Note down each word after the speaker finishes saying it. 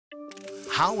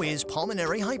How is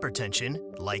pulmonary hypertension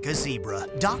like a zebra?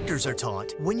 Doctors are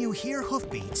taught when you hear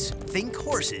hoofbeats, think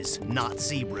horses, not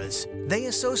zebras. They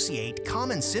associate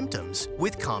common symptoms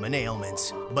with common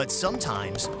ailments. But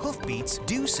sometimes hoofbeats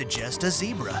do suggest a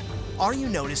zebra. Are you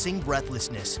noticing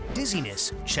breathlessness,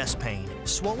 dizziness, chest pain,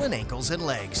 swollen ankles and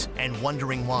legs, and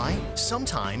wondering why?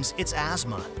 Sometimes it's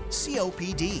asthma,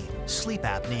 COPD, sleep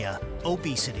apnea,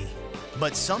 obesity.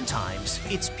 But sometimes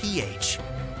it's pH.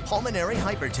 Pulmonary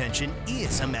hypertension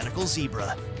is a medical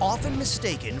zebra, often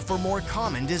mistaken for more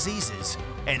common diseases,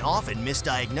 and often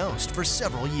misdiagnosed for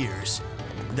several years.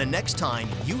 The next time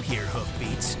you hear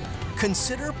hoofbeats,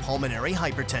 consider pulmonary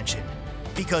hypertension,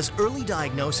 because early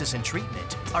diagnosis and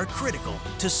treatment are critical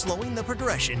to slowing the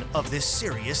progression of this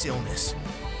serious illness.